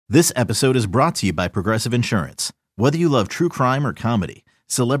This episode is brought to you by Progressive Insurance. Whether you love true crime or comedy,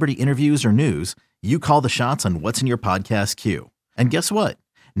 celebrity interviews or news, you call the shots on what's in your podcast queue. And guess what?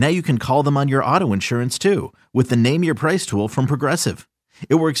 Now you can call them on your auto insurance too with the Name Your Price tool from Progressive.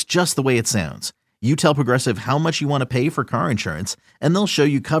 It works just the way it sounds. You tell Progressive how much you want to pay for car insurance, and they'll show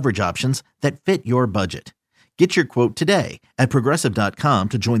you coverage options that fit your budget. Get your quote today at Progressive.com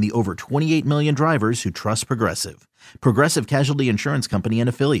to join the over 28 million drivers who trust Progressive. Progressive Casualty Insurance Company and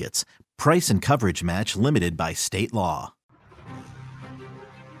Affiliates. Price and coverage match limited by state law.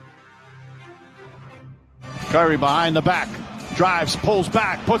 Curry behind the back. Drives, pulls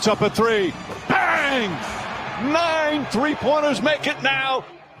back, puts up a three. Bang! 9 3-pointers make it now.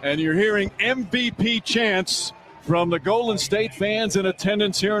 And you're hearing MVP chants from the Golden State fans in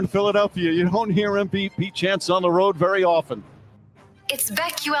attendance here in Philadelphia. You don't hear MVP chants on the road very often. It's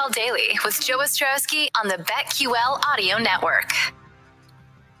BetQL Daily with Joe Ostrowski on the BetQL Audio Network.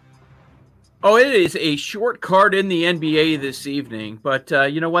 Oh, it is a short card in the NBA this evening, but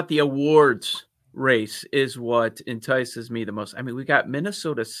you know what? The awards race is what entices me the most. I mean, we got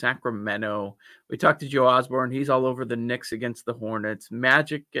Minnesota, Sacramento. We talked to Joe Osborne. He's all over the Knicks against the Hornets,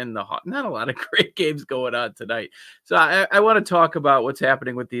 Magic and the Hawks. Not a lot of great games going on tonight. So I want to talk about what's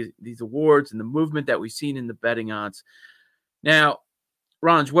happening with these awards and the movement that we've seen in the betting odds. Now,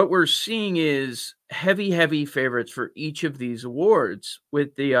 Ronj, what we're seeing is heavy favorites for each of these awards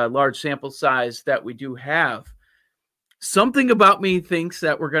with the large sample size that we do have. Something about me thinks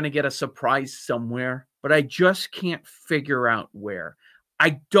that we're going to get a surprise somewhere, but I just can't figure out where.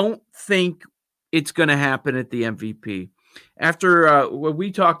 I don't think it's going to happen at the MVP. After what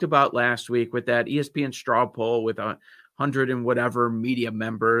we talked about last week with that ESPN straw poll with 100 and whatever media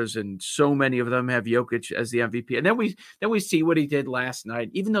members, and so many of them have Jokic as the MVP. And then we see what he did last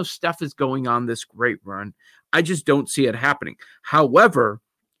night. Even though Steph is going on this great run, I just don't see it happening. However,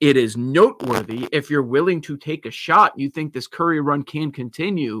 it is noteworthy, if you're willing to take a shot, you think this Curry run can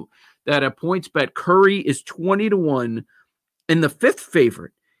continue, that at PointsBet, Curry is 20-1 and the fifth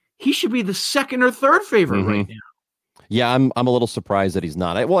favorite. He should be the second or third favorite right now. Yeah, I'm a little surprised that he's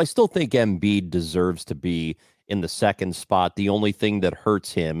not. I still think Embiid deserves to be in the second spot. The only thing that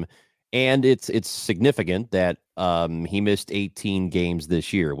hurts him, and it's significant that he missed 18 games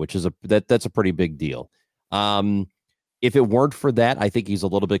this year, which is that's a pretty big deal. If it weren't for that, I think he's a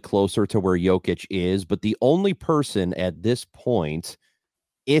little bit closer to where Jokic is. But the only person at this point,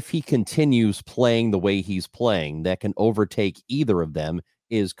 if he continues playing the way he's playing, that can overtake either of them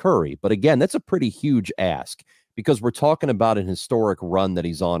is Curry. But again, that's a pretty huge ask because we're talking about an historic run that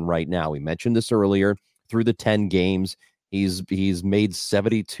he's on right now. We mentioned this earlier. Through the 10 games, he's made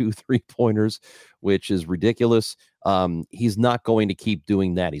 72 3-pointers, which is ridiculous. He's not going to keep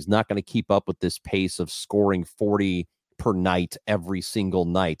doing that. He's not going to keep up with this pace of scoring 40 per night every single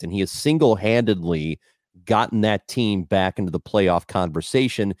night. And he has single-handedly gotten that team back into the playoff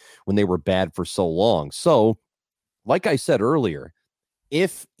conversation when they were bad for so long. So, like I said earlier,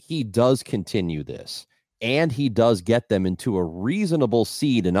 if he does continue this and he does get them into a reasonable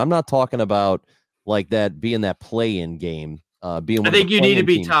seed, and I'm not talking about like that being that play-in game, being. I think you need to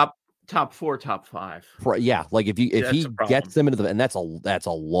be top 4, top 5. Yeah, like if he gets them into and that's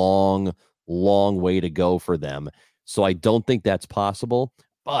a long way to go for them. So I don't think that's possible.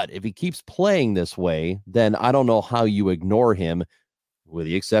 But if he keeps playing this way, then I don't know how you ignore him, with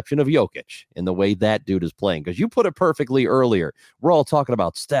the exception of Jokic, in the way that dude is playing. Because you put it perfectly earlier. We're all talking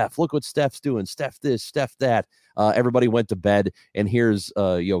about Steph. Look what Steph's doing. Steph this, Steph that. Everybody went to bed, and here's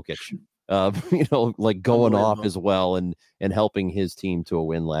Jokic, like going off as well and helping his team to a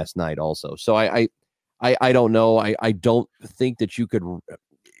win last night also. So I don't know. I don't think that you could.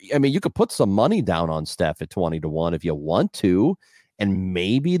 I mean, you could put some money down on Steph at 20-1 if you want to, and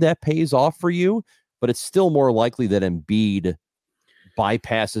maybe that pays off for you, but it's still more likely that Embiid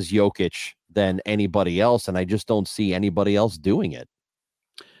bypasses Jokic than anybody else, and I just don't see anybody else doing it.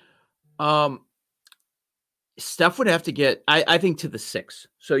 Steph would have to get, I think, to the 6.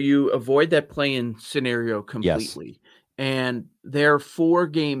 So you avoid that play-in scenario completely. Yes. And they're 4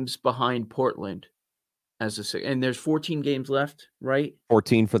 games behind Portland. And there's 14 games left, right?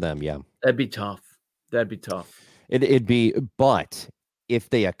 14 for them, yeah. That'd be tough. It'd be, but if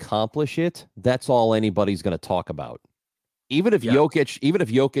they accomplish it, that's all anybody's going to talk about. Even if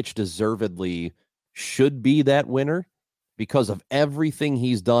Jokic deservedly should be that winner because of everything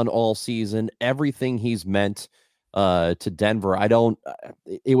he's done all season, everything he's meant to Denver,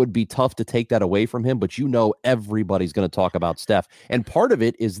 it would be tough to take that away from him, but everybody's going to talk about Steph. And part of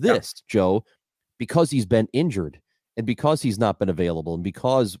it is this, Joe, because he's been injured and because he's not been available and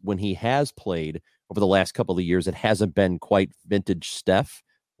because when he has played over the last couple of years, it hasn't been quite vintage Steph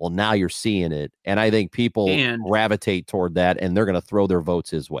Well, now you're seeing it. And I think people gravitate toward that, and they're going to throw their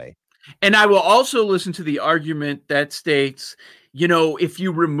votes his way. And I will also listen to the argument that states, if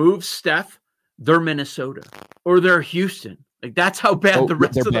you remove Steph, they're Minnesota or they're Houston. Like, that's how bad the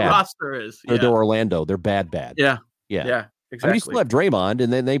rest of the roster is. They're Orlando. They're bad. Yeah. Exactly. I mean, you still have Draymond,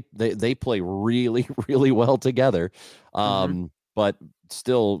 and then they play really, really well together. But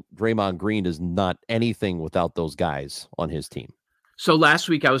still, Draymond Green is not anything without those guys on his team. So last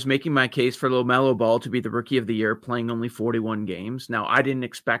week I was making my case for LaMelo Ball to be the Rookie of the Year, playing only 41 games. Now, I didn't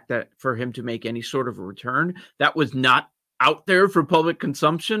expect that for him to make any sort of a return. That was not out there for public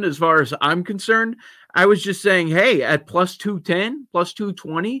consumption as far as I'm concerned. I was just saying, hey, at plus 210, plus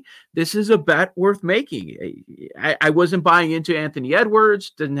 220, this is a bet worth making. I wasn't buying into Anthony Edwards,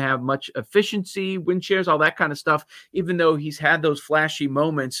 didn't have much efficiency, win shares, all that kind of stuff, even though he's had those flashy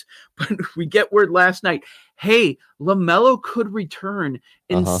moments. But we get word last night, hey, LaMelo could return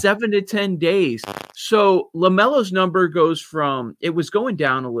in 7 to 10 days. So LaMelo's number goes from, it was going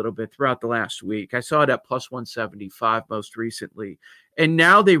down a little bit throughout the last week. I saw it at plus 175 most recently. And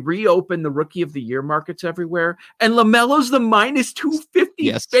now they reopen the Rookie of the Year markets everywhere. And LaMelo's the minus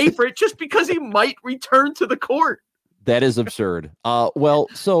 250 favorite just because he might return to the court. That is absurd.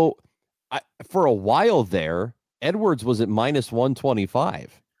 So for a while there, Edwards was at minus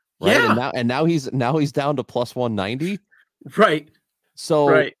 125. Right. Yeah. And now he's down to plus 190. Right. So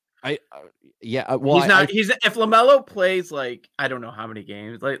right. If LaMelo plays like, I don't know how many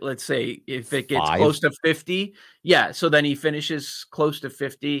games, like let's say if it gets close to 50. Yeah. So then he finishes close to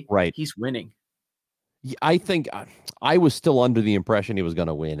 50. Right. He's winning. I think I was still under the impression he was going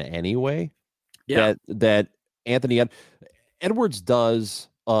to win anyway. Yeah. That Anthony Edwards does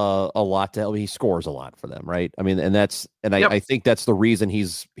a lot to help. He scores a lot for them, right? I mean, I think that's the reason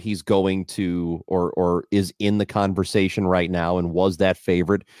he's going to or is in the conversation right now and was that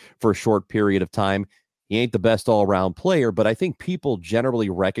favorite for a short period of time. He ain't the best all-around player, but I think people generally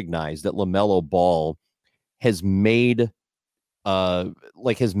recognize that LaMelo Ball has made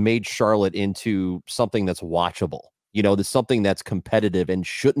Charlotte into something that's watchable. There's something that's competitive and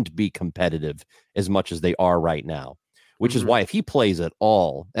shouldn't be competitive as much as they are right now. Which is why if he plays at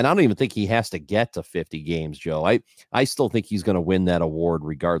all, and I don't even think he has to get to 50 games, Joe, I still think he's going to win that award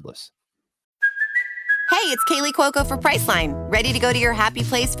regardless. Hey, it's Kaylee Cuoco for Priceline. Ready to go to your happy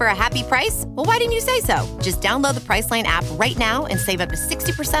place for a happy price? Well, why didn't you say so? Just download the Priceline app right now and save up to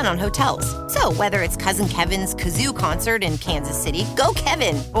 60% on hotels. So whether it's Cousin Kevin's Kazoo Concert in Kansas City, go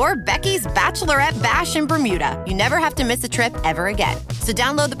Kevin, or Becky's Bachelorette Bash in Bermuda, you never have to miss a trip ever again. So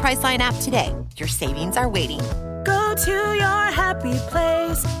download the Priceline app today. Your savings are waiting. Go to your happy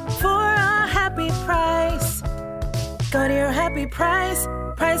place for a happy price. Go to your happy price,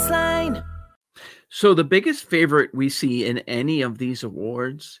 Priceline. So the biggest favorite we see in any of these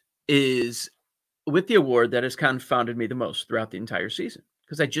awards is with the award that has confounded me the most throughout the entire season,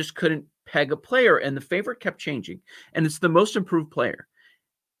 because I just couldn't peg a player, and the favorite kept changing, and it's the most improved player.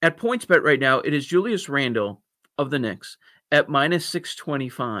 At PointsBet right now, it is Julius Randle of the Knicks at minus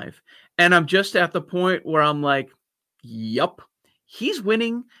 625. And I'm just at the point where I'm like, yup, he's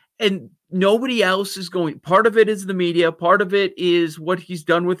winning and nobody else is going. Part of it is the media. Part of it is what he's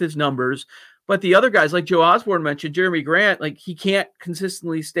done with his numbers. But the other guys, like Joe Osborne mentioned, Jeremy Grant, like he can't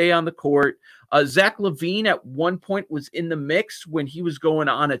consistently stay on the court. Zach LaVine at one point was in the mix when he was going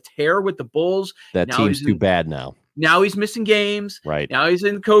on a tear with the Bulls. That team's too bad now. Now he's missing games. Right. Now he's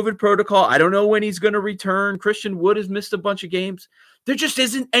in COVID protocol. I don't know when he's going to return. Christian Wood has missed a bunch of games. There just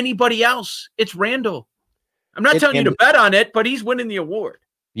isn't anybody else. It's Randle. I'm not telling you to bet on it, but he's winning the award.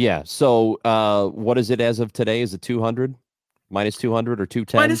 Yeah. So what is it as of today? Is it 200? Minus 200 or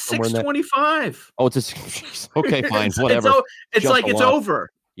 210? Minus 625. Oh, it's okay, fine, whatever. It's like it's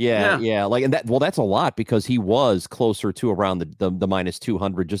over. Yeah. Like, and that's a lot because he was closer to around the minus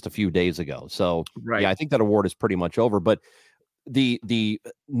 200 just a few days ago. So right. Yeah, I think that award is pretty much over. But the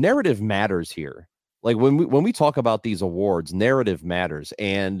narrative matters here. Like when we talk about these awards, narrative matters,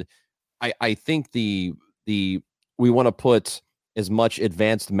 and I think we want to put as much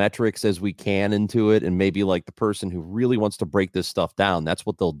advanced metrics as we can into it, and maybe like the person who really wants to break this stuff down, that's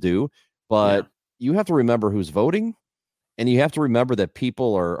what they'll do. But you have to remember who's voting, and you have to remember that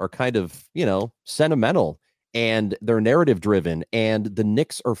people are kind of, sentimental, and they're narrative driven, and the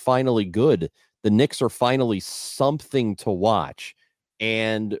Knicks are finally good. The Knicks are finally something to watch.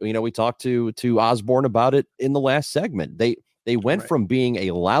 And, we talked to Osborne about it in the last segment. They went from being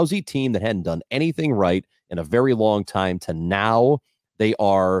a lousy team that hadn't done anything right in a very long time to now they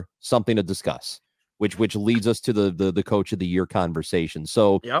are something to discuss, which leads us to the coach of the year conversation.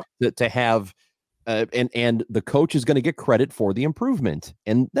 So to have and the coach is going to get credit for the improvement,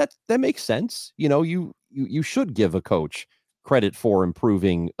 and that makes sense. You should give a coach credit for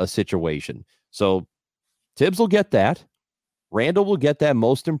improving a situation. So Tibbs will get that. Randall will get that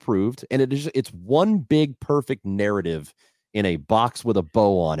most improved, and it's one big perfect narrative in a box with a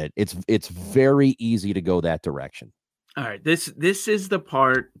bow on it. It's very easy to go that direction. All right, this is the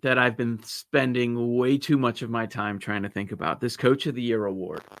part that I've been spending way too much of my time trying to think about, this Coach of the Year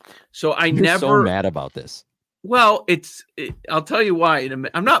award. So You're so mad about this. Well, I'll tell you why.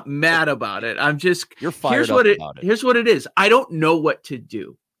 I'm not mad about it. I'm just, you're fired up about it. Here's what it is. I don't know what to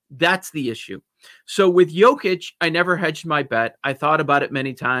do. That's the issue. So with Jokic, I never hedged my bet. I thought about it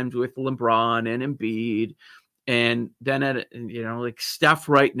many times with LeBron and Embiid. And then like Steph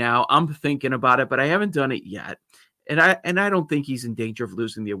right now, I'm thinking about it, but I haven't done it yet. And I don't think he's in danger of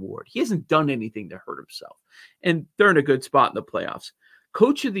losing the award. He hasn't done anything to hurt himself. And they're in a good spot in the playoffs.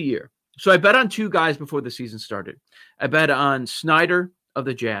 Coach of the Year. So I bet on two guys before the season started. I bet on Snyder of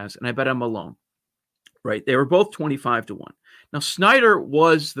the Jazz, and I bet on Malone. Right? They were both 25-1. Now, Snyder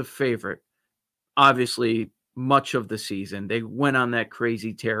was the favorite, obviously, much of the season. They went on that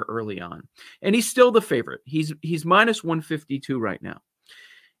crazy tear early on. And he's still the favorite. He's minus 152 right now.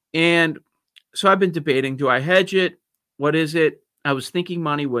 And so I've been debating, do I hedge it? What is it? I was thinking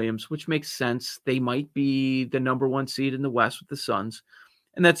Monty Williams, which makes sense. They might be the number one seed in the West with the Suns.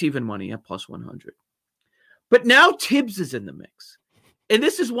 And that's even money at plus 100. But now Tibbs is in the mix. And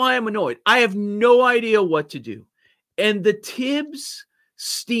this is why I'm annoyed. I have no idea what to do. And the Tibbs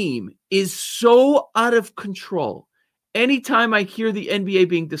steam is so out of control. Anytime I hear the NBA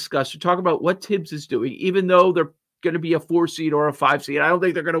being discussed or talk about what Tibbs is doing, even though they're going to be a 4 seed or a 5 seed, I don't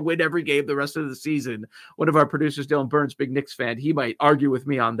think they're going to win every game the rest of the season. One of our producers, Dylan Burns, big Knicks fan, he might argue with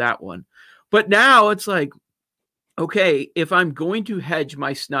me on that one. But now it's like, okay, if I'm going to hedge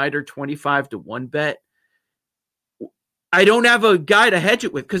my Snyder 25-1 bet, I don't have a guy to hedge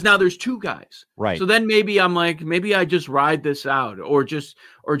it with because now there's two guys. Right. So then maybe I'm like, maybe I just ride this out or just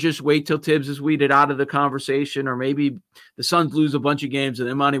wait till Tibbs is weeded out of the conversation, or maybe the Suns lose a bunch of games and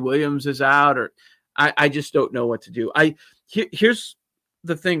then Monty Williams is out, or I just don't know what to do. Here's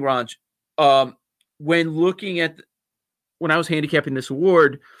the thing, Raj. When I was handicapping this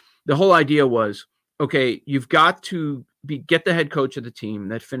award, the whole idea was, okay, you've got to get the head coach of the team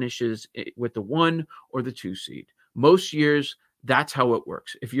that finishes with the 1 or the 2 seed. Most years, that's how it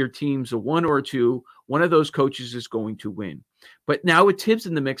works. If your team's a 1 or a 2, one of those coaches is going to win. But now with Tibbs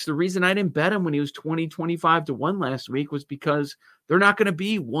in the mix, the reason I didn't bet him when he was 25-1 last week was because they're not going to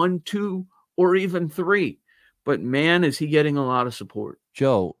be 1, 2, or even 3. But man, is he getting a lot of support.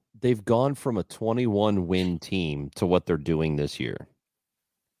 Joe, they've gone from a 21-win team to what they're doing this year.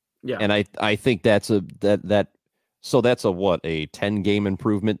 Yeah. And I think that's a 10-game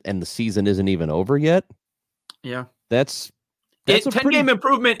improvement, and the season isn't even over yet. Yeah. That's a 10-game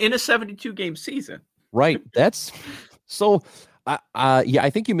improvement in a 72-game season. Right. That's so I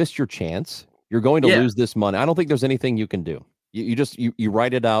think you missed your chance. You're going to lose this money. I don't think there's anything you can do. You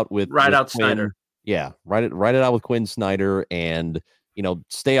write it out with Quinn. Snyder. Yeah, write it out with Quinn Snyder, and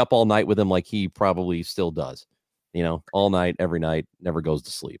stay up all night with him like he probably still does. All night, every night, never goes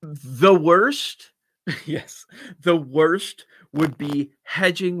to sleep. The worst, yes, the worst would be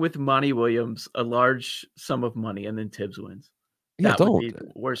hedging with Monty Williams a large sum of money, and then Tibbs wins. That would be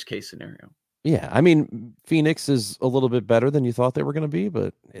the worst case scenario. Yeah, I mean, Phoenix is a little bit better than you thought they were going to be,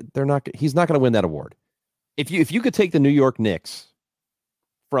 but he's not going to win that award. If you could take the New York Knicks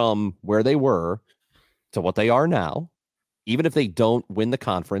from where they were to what they are now, even if they don't win the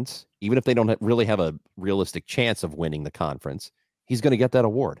conference, even if they don't really have a realistic chance of winning the conference, he's going to get that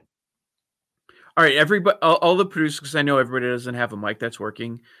award. All right, everybody, all the producers, because I know everybody doesn't have a mic that's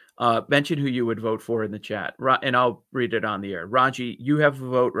working, mention who you would vote for in the chat, and I'll read it on the air. Raji, you have a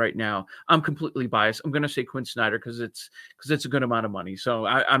vote right now. I'm completely biased. I'm going to say Quinn Snyder because it's a good amount of money, so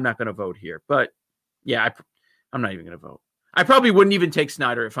I'm not going to vote here. But yeah, I'm not even going to vote. I probably wouldn't even take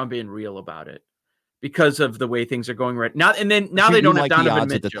Snyder if I'm being real about it, because of the way things are going right now. And then now they don't have Donovan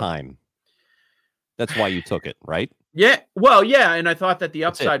Mitchell at the time. That's why you took it, right? Yeah. Well, yeah. And I thought that the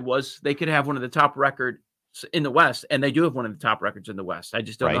upside was they could have one of the top records in the West, and they do have one of the top records in the West. I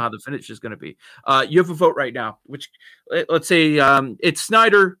just don't know how the finish is going to be. You have a vote right now, which let's say it's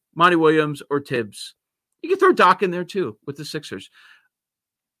Snyder, Monty Williams, or Tibbs. You can throw Doc in there too with the Sixers.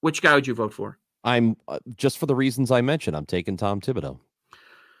 Which guy would you vote for? I'm just for the reasons I mentioned. I'm taking Tom Thibodeau.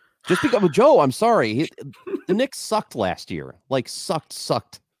 Just because of Joe, I'm sorry. The Knicks sucked last year. Like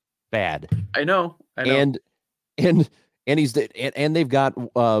sucked bad. I know. And they've got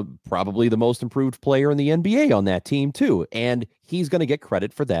probably the most improved player in the NBA on that team too. And he's going to get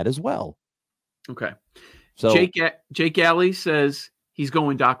credit for that as well. Okay. So Jake Alley says he's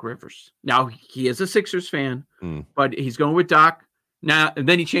going Doc Rivers. Now, he is a Sixers fan, but he's going with Doc. Now, and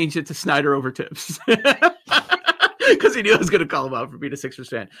then he changed it to Snyder over Tibbs because he knew I was going to call him out for being a Sixers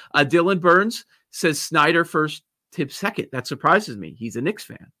fan. Dylan Burns says Snyder first, Tibbs second. That surprises me. He's a Knicks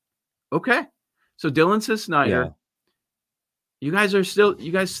fan. Okay. So Dylan says Snyder. Yeah.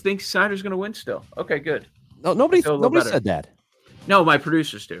 You guys think Snyder's going to win still? Okay, good. No, nobody said that. No, my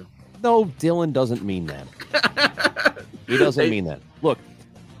producers do. No, Dylan doesn't mean that. He doesn't mean that. Look,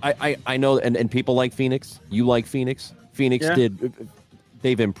 I know, and people like Phoenix. You like Phoenix. Phoenix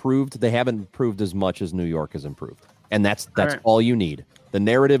they've improved. They haven't improved as much as New York has improved. And that's right. All you need. The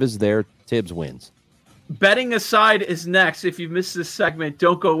narrative is there. Tibbs wins. Betting Aside is next. If you've missed this segment,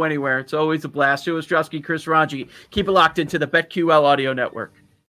 don't go anywhere. It's always a blast. Joe Ostrowski, Chris Ranji. Keep it locked into the BetQL Audio Network.